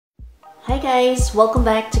Hi guys, welcome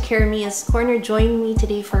back to Karamia's Corner. Join me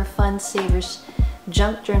today for a fun Savers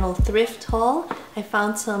junk journal thrift haul. I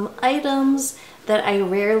found some items that I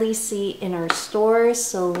rarely see in our stores,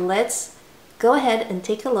 so let's go ahead and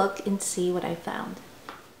take a look and see what I found.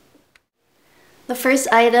 The first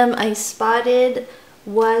item I spotted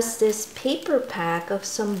was this paper pack of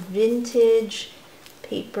some vintage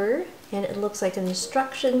paper, and it looks like an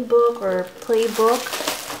instruction book or a playbook.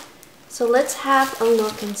 So let's have a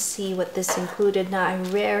look and see what this included. Now, I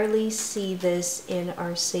rarely see this in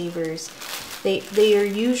our Savers. They are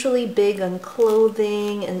usually big on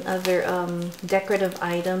clothing and other decorative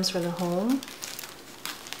items for the home.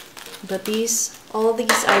 But all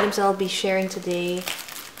these items I'll be sharing today,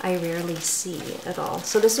 I rarely see at all.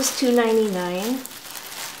 So this was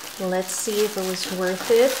 $2.99. Let's see if it was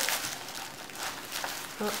worth it.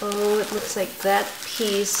 Uh-oh, it looks like that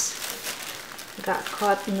piece got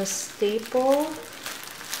caught in the staple.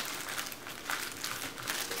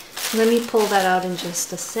 Let me pull that out in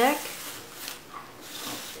just a sec.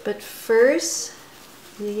 But first,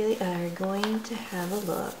 we are going to have a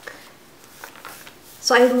look.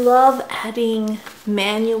 So I love adding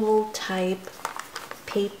manual type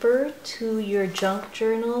paper to your junk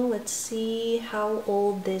journal. Let's see how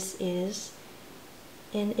old this is.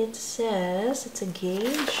 And it says it's a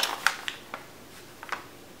gauge.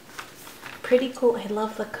 Pretty cool. I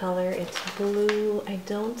love the color. It's blue. I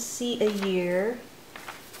don't see a year,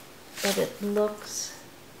 but it looks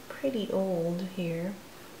pretty old here.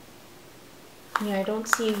 Yeah, I don't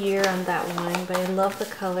see a year on that one, but I love the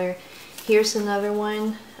color. Here's another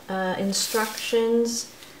one.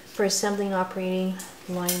 Instructions for assembling operating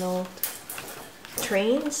vinyl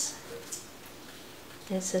trains.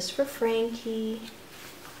 It says for Frankie.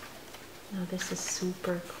 Now this is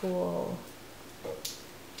super cool.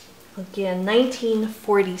 Again,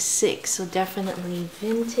 1946, so definitely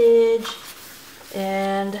vintage,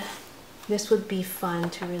 and this would be fun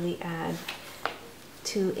to really add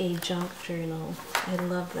to a junk journal. I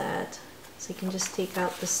love that. So you can just take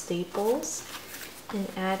out the staples and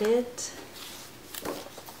add it.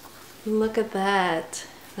 Look at that.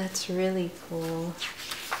 That's really cool.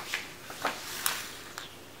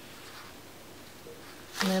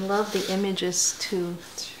 And I love the images too.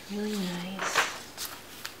 It's really nice.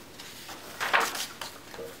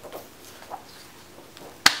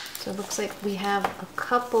 So it looks like we have a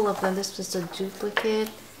couple of them. This was a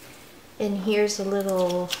duplicate. And here's a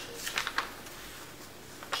little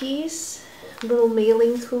piece, little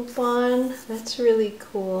mailing coupon. That's really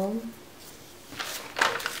cool.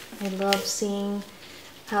 I love seeing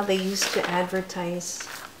how they used to advertise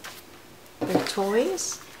their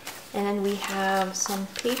toys. And then we have some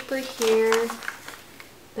paper here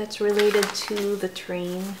that's related to the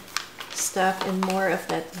train stuff and more of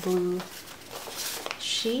that blue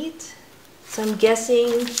sheet. So I'm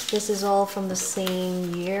guessing this is all from the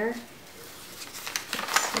same year.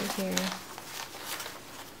 Let's see here.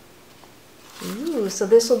 Ooh, so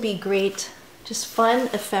this will be great. Just fun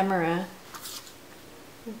ephemera.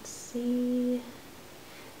 Let's see.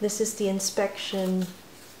 This is the inspection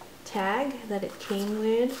tag that it came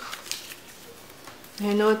with.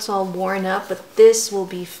 I know it's all worn up, but this will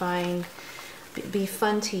be fine. Be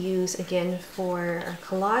fun to use again for our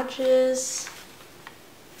collages.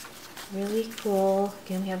 Really cool.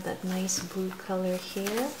 Again, we have that nice blue color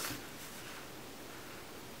here.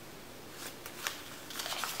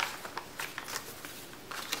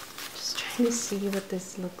 Just trying to see what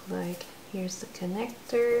this looks like. Here's the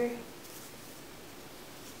connector.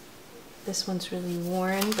 This one's really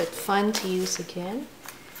worn, but fun to use again.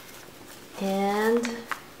 And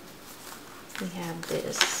we have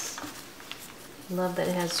this. Love that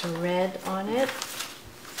it has red on it.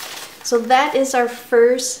 So that is our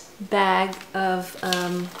first bag of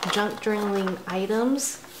junk journaling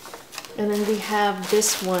items. And then we have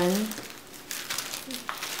this one.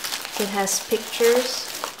 It has pictures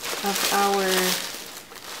of our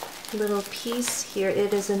little piece here.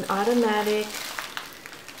 It is an automatic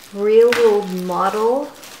railroad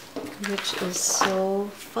model, which is so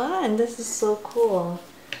fun. This is so cool.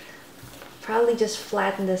 Probably just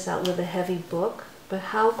flatten this out with a heavy book, but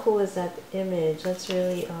how cool is that image? That's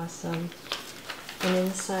really awesome. And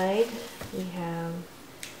inside we have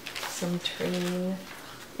some train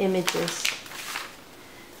images.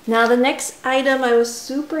 Now the next item I was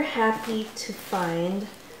super happy to find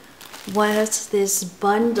was this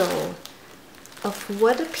bundle of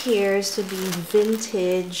what appears to be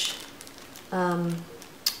vintage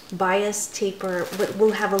bias taper.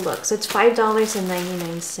 We'll have a look. So it's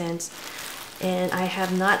 $5.99, and I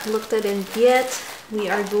have not looked at it yet. We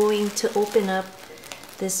are going to open up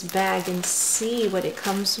this bag and see what it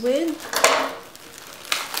comes with.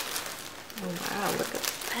 Oh wow, look at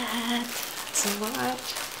that. That's a lot.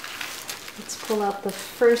 Let's pull out the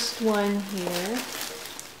first one here.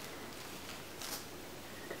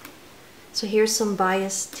 So here's some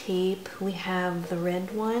bias tape. We have the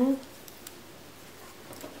red one,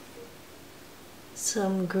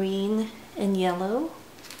 some green and yellow,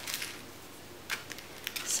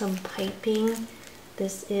 some piping.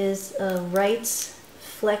 This is a Wright's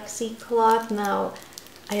flexi cloth. Now,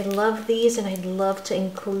 I love these and I'd love to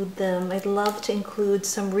include them. I'd love to include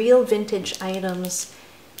some real vintage items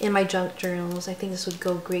in my junk journals. I think this would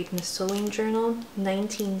go great in a sewing journal.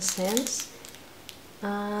 19 cents.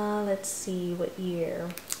 Let's see what year.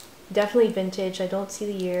 Definitely vintage. I don't see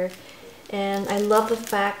the year. And I love the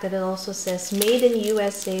fact that it also says made in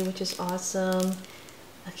USA, which is awesome.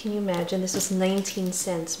 Can you imagine? This was 19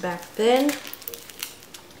 cents back then.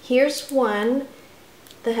 Here's one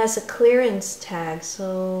that has a clearance tag.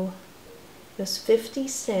 So it was 50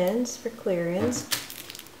 cents for clearance.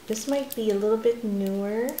 This might be a little bit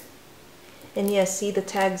newer. And yes, see the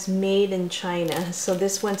tag's made in China. So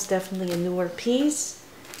this one's definitely a newer piece.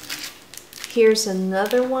 Here's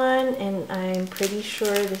another one, and I'm pretty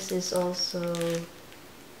sure this is also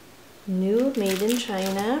new, made in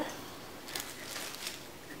China.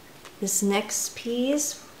 This next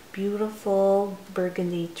piece, beautiful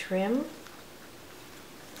burgundy trim.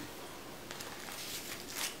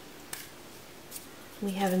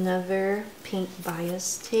 We have another pink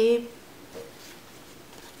bias tape.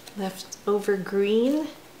 Leftover green.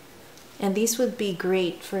 And these would be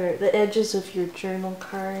great for the edges of your journal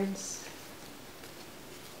cards.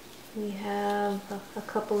 We have a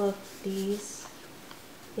couple of these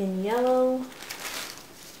in yellow.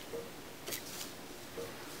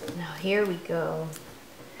 Now here we go.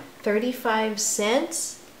 35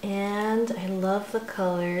 cents, and I love the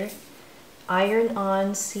color.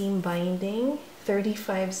 Iron-on seam binding.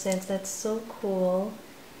 35 cents. That's so cool.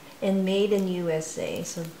 And made in USA.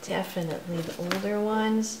 So definitely the older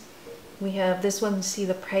ones. We have this one, see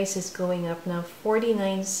the price is going up now.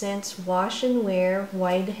 49 cents, wash and wear,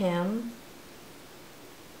 wide hem.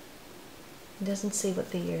 It doesn't say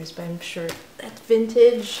what the year is, but I'm sure that's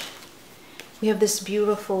vintage. We have this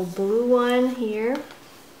beautiful blue one here.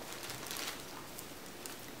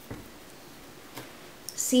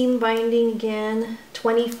 Seam binding again,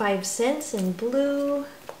 25 cents in blue.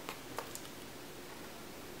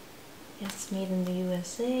 It's made in the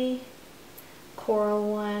USA.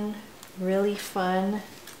 Coral one. Really fun.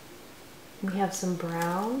 We have some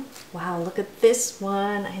brown. Wow, look at this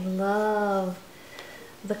one. I love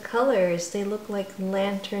the colors. They look like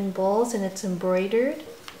lantern balls and it's embroidered.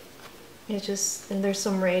 And there's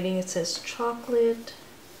some writing. It says chocolate.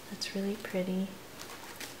 That's really pretty.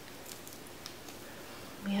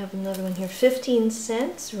 We have another one here. 15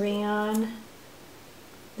 cents, rayon.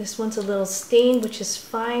 This one's a little stained, which is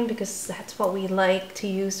fine because that's what we like to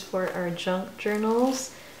use for our junk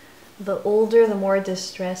journals. The older, the more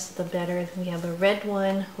distressed, the better. We have a red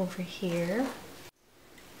one over here.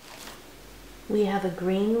 We have a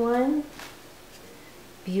green one.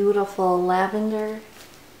 Beautiful lavender.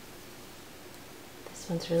 This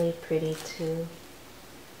one's really pretty too.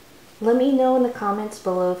 Let me know in the comments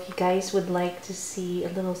below if you guys would like to see a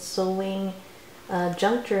little sewing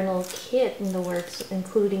junk journal kit in the works,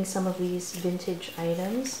 including some of these vintage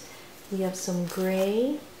items. We have some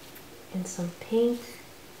gray and some pink.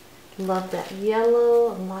 Love that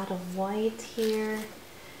yellow, a lot of white here.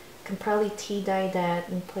 Can probably tea dye that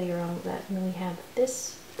and play around with that. And then we have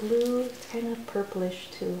this blue, kind of purplish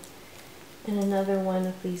too. And another one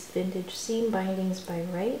of these vintage seam bindings by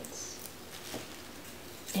Wright's.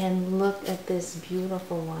 And look at this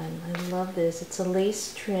beautiful one. I love this. It's a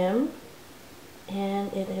lace trim.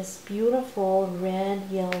 And it is beautiful red,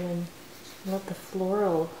 yellow, and I love the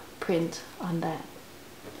floral print on that.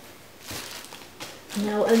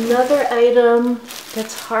 Now another item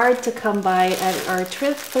that's hard to come by at our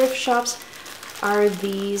thrift shops are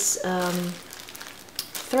these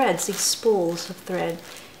threads, these spools of thread.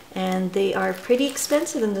 And they are pretty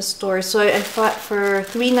expensive in the store. So I thought for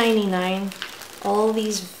 $3.99, all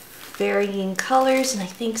these varying colors, and I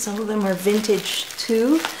think some of them are vintage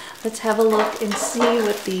too. Let's have a look and see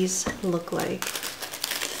what these look like.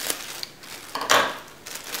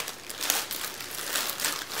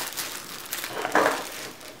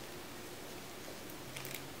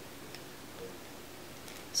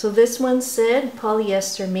 So this one said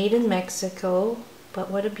polyester made in Mexico, but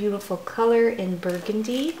what a beautiful color in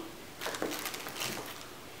burgundy.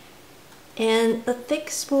 And a thick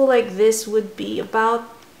spool like this would be about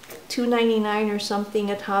 $2.99 or something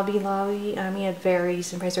at Hobby Lobby. I mean, it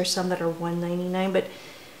varies in price. There's some that are $1.99, but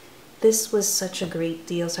this was such a great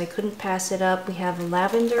deal, so I couldn't pass it up. We have a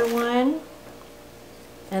lavender one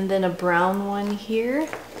and then a brown one here.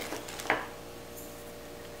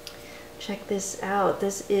 Check this out.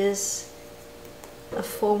 This is a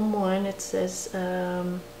foam one. It says,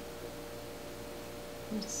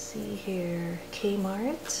 let's see here,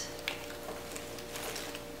 Kmart.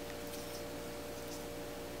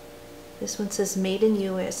 This one says Made in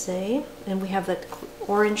USA, and we have that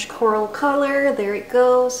orange coral color. There it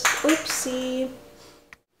goes. Oopsie.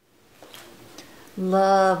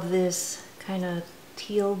 Love this kind of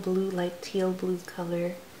teal blue, light teal blue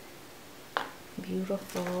color.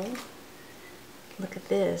 Beautiful. Look at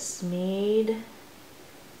this. Made,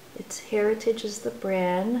 its Heritage is the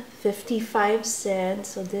brand, 55 cents.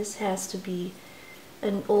 So this has to be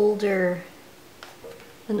an older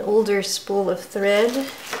spool of thread.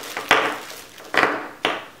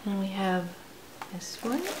 And we have this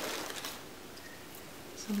one,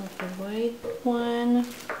 some of the white one.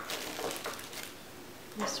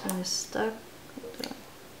 This one is stuck.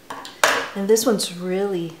 And this one's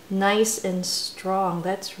really nice and strong.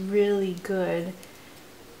 That's really good.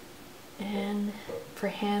 And for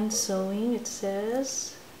hand sewing, it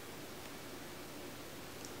says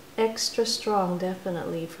extra strong,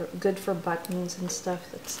 definitely good for buttons and stuff.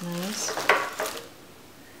 That's nice.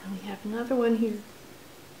 And we have another one here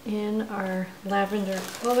in our lavender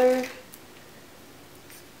color.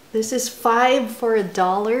 This is 5 for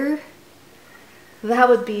 $1. That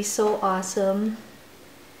would be so awesome.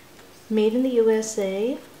 Made in the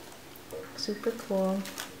USA. Super cool.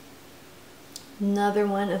 Another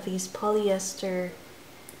one of these polyester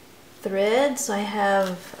threads. I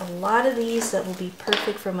have a lot of these that will be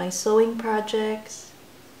perfect for my sewing projects.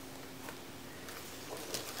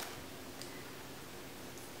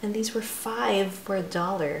 And these were 5 for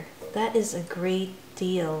 $1. That is a great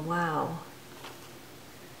deal. Wow.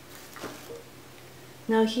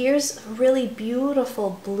 Now here's a really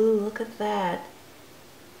beautiful blue. Look at that.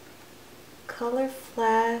 Color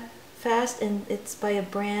fast, and it's by a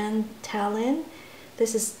brand, Talon.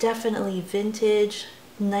 This is definitely vintage.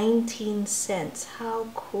 19 cents. How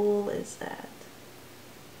cool is that?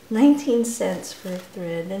 19 cents for a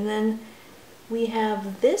thread. And then we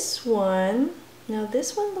have this one. Now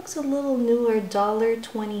this one looks a little newer,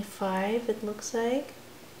 $1.25 it looks like.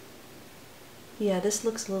 Yeah, this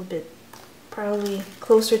looks a little bit probably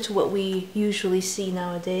closer to what we usually see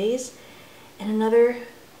nowadays. And another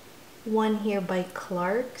one here by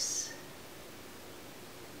Clark's.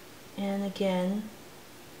 And again,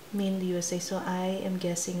 made in the USA, so I am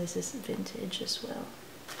guessing this is vintage as well.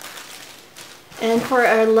 And for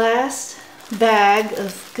our last bag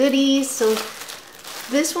of goodies, so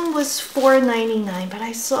this one was $4.99, but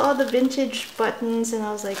I saw the vintage buttons and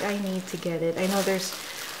I was like, I need to get it. I know there's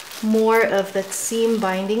more of that seam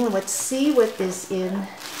binding. Let's see what is in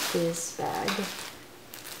this bag.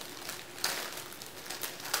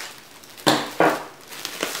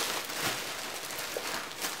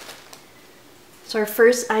 So our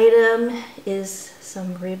first item is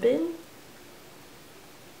some ribbon.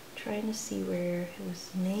 Trying to see where it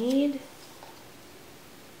was made.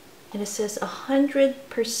 And it says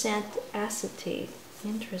 100% acetate.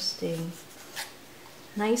 Interesting.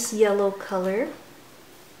 Nice yellow color.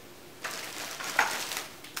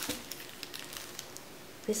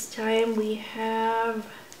 This time we have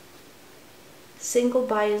single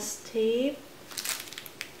bias tape.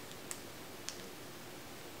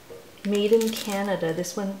 Made in Canada.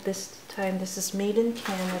 This time this is made in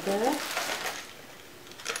Canada.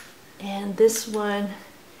 And this one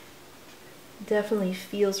definitely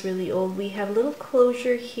feels really old. We have a little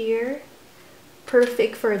closure here.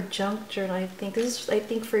 Perfect for a junk journal. I think this is, I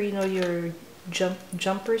think for, you know, your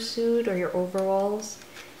jumper suit or your overalls.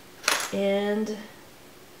 And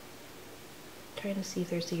trying to see if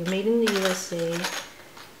there's a made in the USA.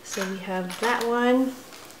 So we have that one.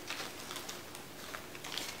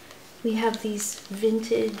 We have these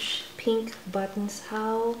vintage pink buttons.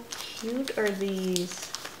 How cute are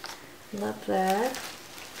these? Love that.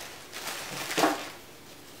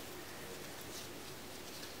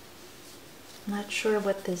 Not sure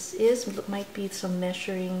what this is, but it might be some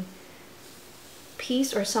measuring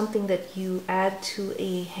piece or something that you add to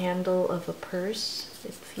a handle of a purse.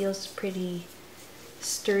 It feels pretty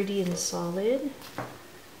sturdy and solid.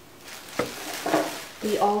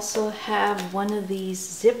 We also have one of these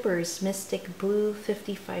zippers, Mystic Blue,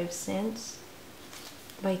 55 cents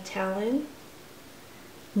by Talon,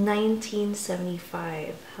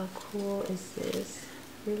 1975. How cool is this?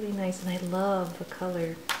 Really nice, and I love the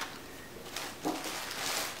color.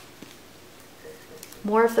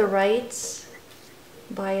 More of the Rights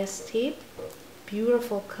bias tape.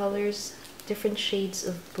 Beautiful colors, different shades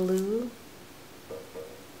of blue.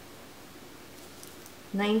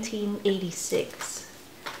 1986.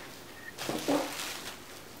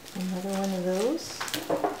 Another one of those.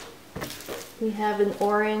 We have an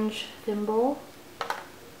orange thimble.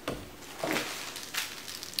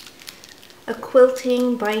 A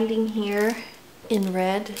quilting binding here in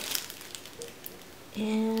red.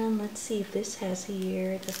 And let's see if this has a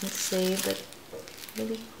year. It doesn't say, but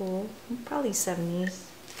really cool. Probably 70s.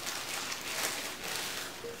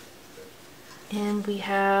 And we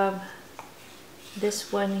have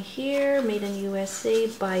this one here, made in USA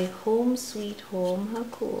by Home Sweet Home. How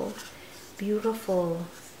cool. Beautiful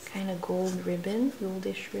kind of gold ribbon,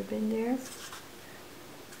 goldish ribbon there.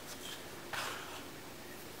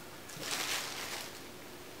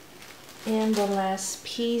 And the last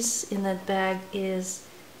piece in that bag is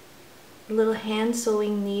a little hand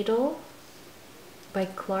sewing needle by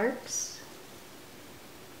Clark's,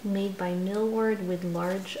 made by Millward with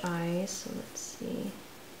large eyes. So let's see.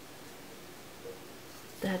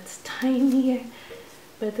 That's tiny,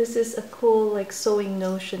 but this is a cool like sewing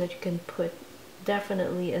notion that you can put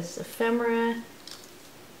definitely as ephemera.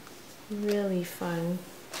 Really fun.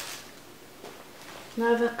 Now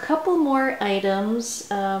I have a couple more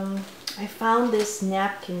items. I found this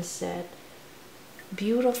napkin set.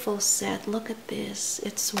 Beautiful set. Look at this.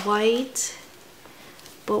 It's white,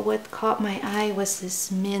 but what caught my eye was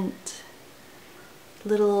this mint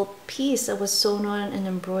little piece that was sewn on and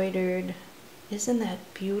embroidered. Isn't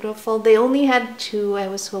that beautiful? They only had 2. I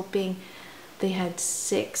was hoping they had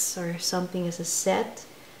 6 or something as a set,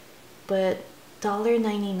 but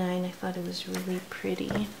 $1.99. I thought it was really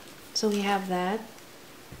pretty. So we have that.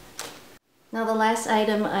 Now the last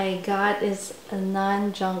item I got is a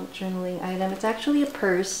non-junk journaling item. It's actually a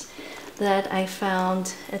purse that I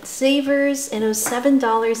found at Savers, and it was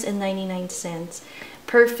 $7.99.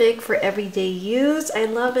 Perfect for everyday use. I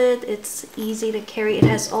love it. It's easy to carry. It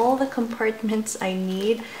has all the compartments I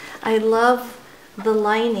need. I love the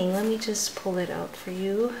lining. Let me just pull it out for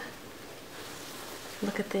you.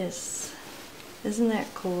 Look at this. Isn't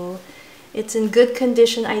that cool? It's in good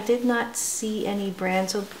condition. I did not see any brand,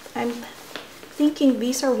 so I'm thinking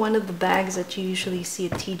these are one of the bags that you usually see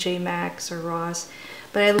at TJ Maxx or Ross.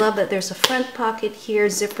 But I love that there's a front pocket here,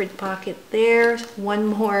 zippered pocket there, one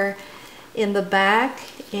more in the back,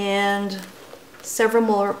 and several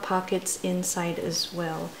more pockets inside as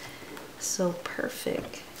well. So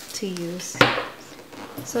perfect to use.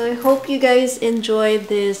 So I hope you guys enjoyed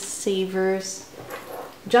this Savers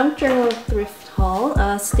Junk Journal thrift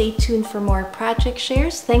haul. Stay tuned for more project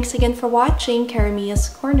shares. Thanks again for watching Karamia's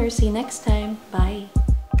Corner. See you next time. Bye.